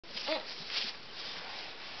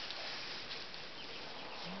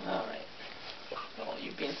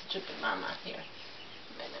Chip and Mama here.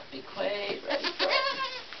 Might not be quite ready for it.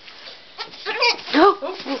 Oh!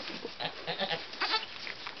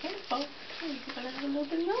 Careful. You gonna have a little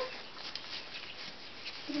bit of milk?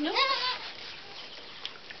 Milk?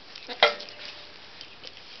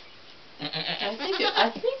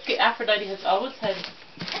 I think Aphrodite has always had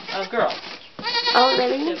a girl. Oh,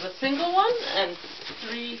 really? She has a single one and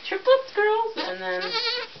 3 triplets girls, and then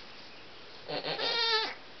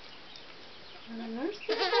a nurse,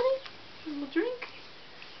 everybody? A little drink?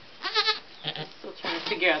 Still trying to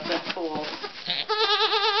figure out that whole.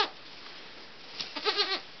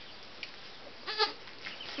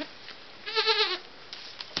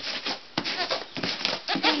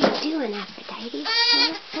 What are you doing, Aphrodite?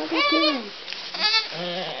 What are you doing?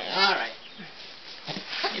 Alright.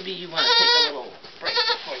 Maybe you want to take a little break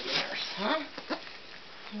before you nurse, huh?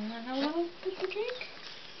 You want a little bit of drink?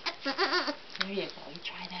 There you go. You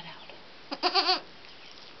try that out.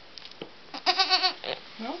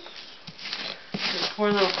 Nope. The poor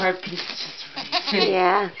little heart piece is just racing.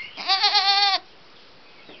 Yeah.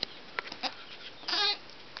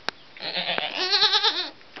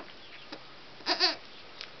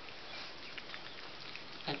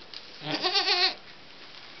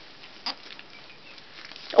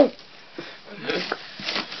 Oh!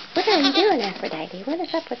 What are you doing, Aphrodite? What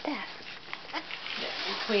is up with that?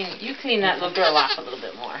 Yeah, you clean that little girl off a little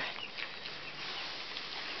bit more.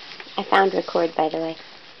 I found record, by the way.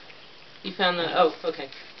 You found the... Oh, okay.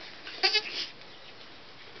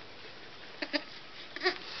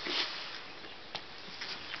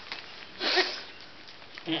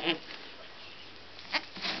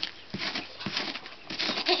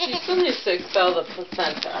 She still needs to expel the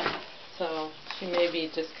placenta, so she may be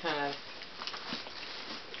just kind of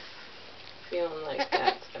feeling like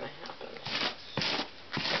that's going to happen.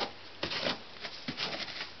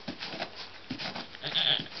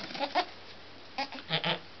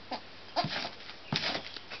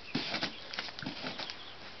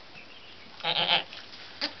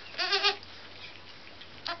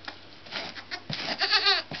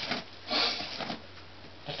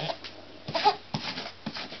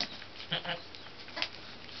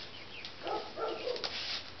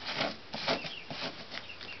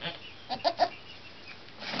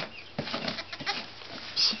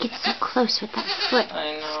 She gets so close with that foot.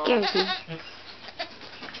 I know. Scares me.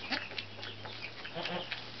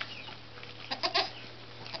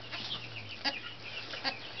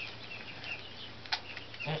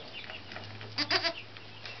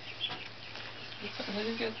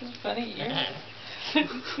 Look at some funny ears.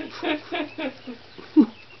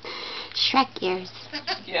 Shrek ears.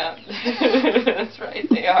 Yeah, that's right,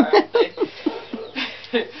 they are, aren't they?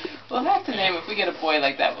 We'll have to name, if we get a boy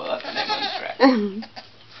like that, we'll have to name him Shrek.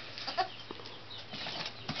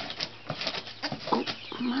 Oh,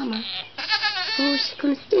 Mama. Oh, she's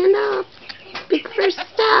gonna stand up. Big first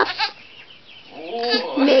step.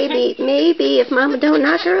 Oh. Maybe, if Mama don't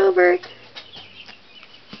knock her over.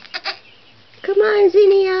 Come on,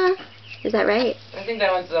 Zinnia. Is that right? I think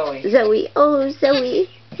that one's Zoe. Zoe. Oh, Zoe.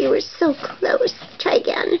 You were so close. Try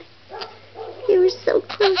again. You were so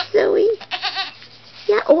close, Zoe.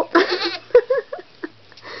 Yeah. Oh.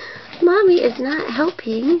 Mommy is not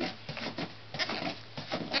helping.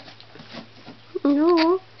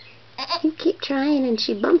 No. You keep trying and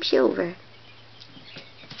she bumps you over.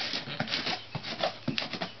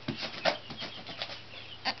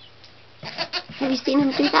 Have you seen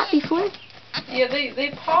him do that before? Yeah,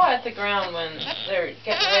 they paw at the ground when they're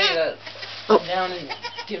getting ready to come down and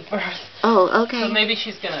give birth. Oh, okay. So maybe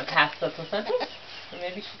she's going to pass the placenta, or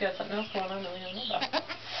maybe she's got something else going on that we don't know about.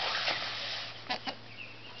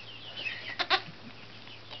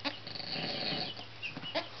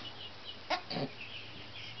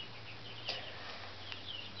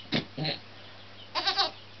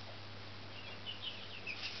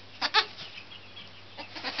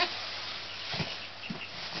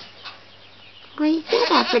 What do you think,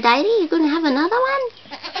 Aphrodite? You going to have another one?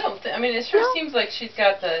 I mean, it sure seems like she's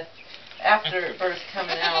got the afterbirth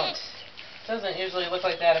coming out. It doesn't usually look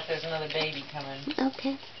like that if there's another baby coming.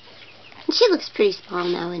 Okay. She looks pretty small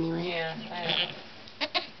now anyway. Yeah, I know.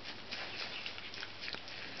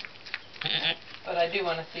 But I do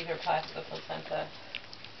want to see her pass the placenta.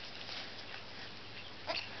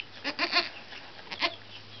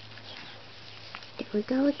 Here we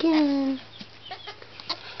go again.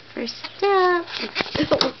 First step.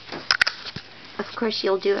 Of course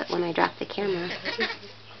you'll do it when I drop the camera.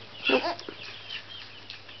 Nope.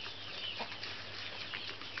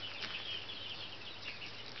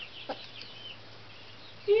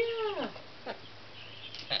 Yeah.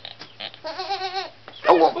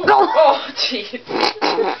 Oh, Oh, Jeez.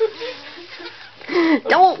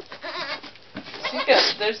 Don't.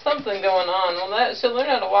 There's something going on. Well, she'll learn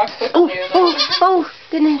how to walk quickly. Oh,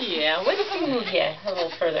 goodness. Yeah, wait if we move you a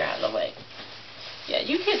little further out of the way. Yeah,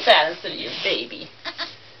 you hit that instead of your baby.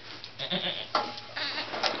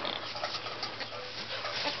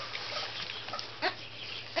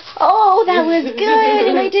 Oh, that was good,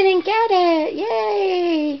 and I didn't get it.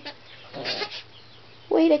 Yay.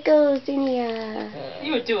 Way to go, Zinnia.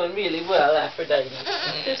 You were doing really well, Aphrodite.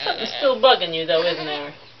 There's something still bugging you, though, isn't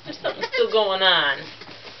there? There's something still going on.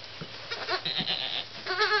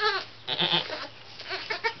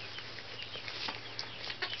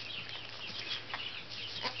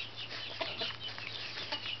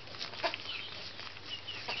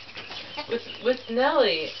 With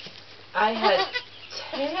Nellie, I had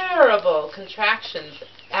terrible contractions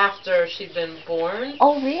after she'd been born.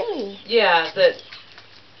 Oh, really? Yeah,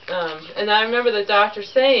 and I remember the doctor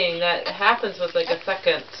saying that happens with like a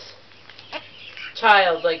second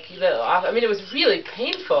child. Like, I mean, it was really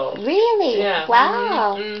painful. Really? Yeah.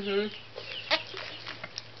 Wow.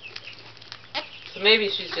 So maybe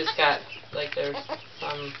she's just got like there's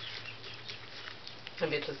some.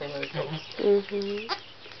 Maybe it's the same way with girls.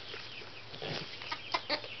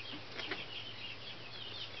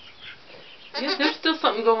 Yeah, there's still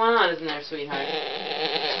something going on, isn't there, sweetheart?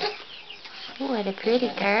 What a pretty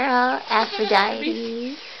girl,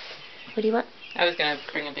 Aphrodite. What do you want? I was going to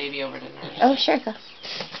bring a baby over to nurse. Oh, sure, go.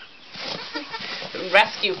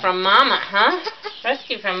 Rescue from Mama, huh?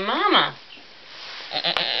 Rescue from Mama.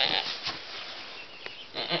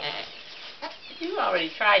 You already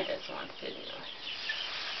tried this once, didn't you?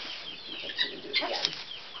 Let's see if we can do it again.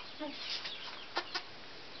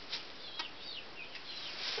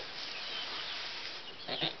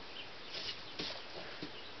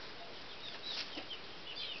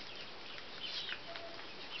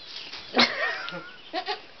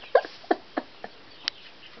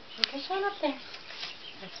 Okay, come up there.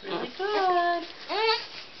 That's really good.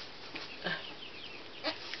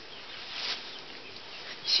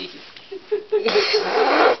 Jeez.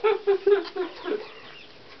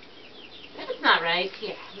 That's not right.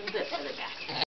 Here, a little bit further back.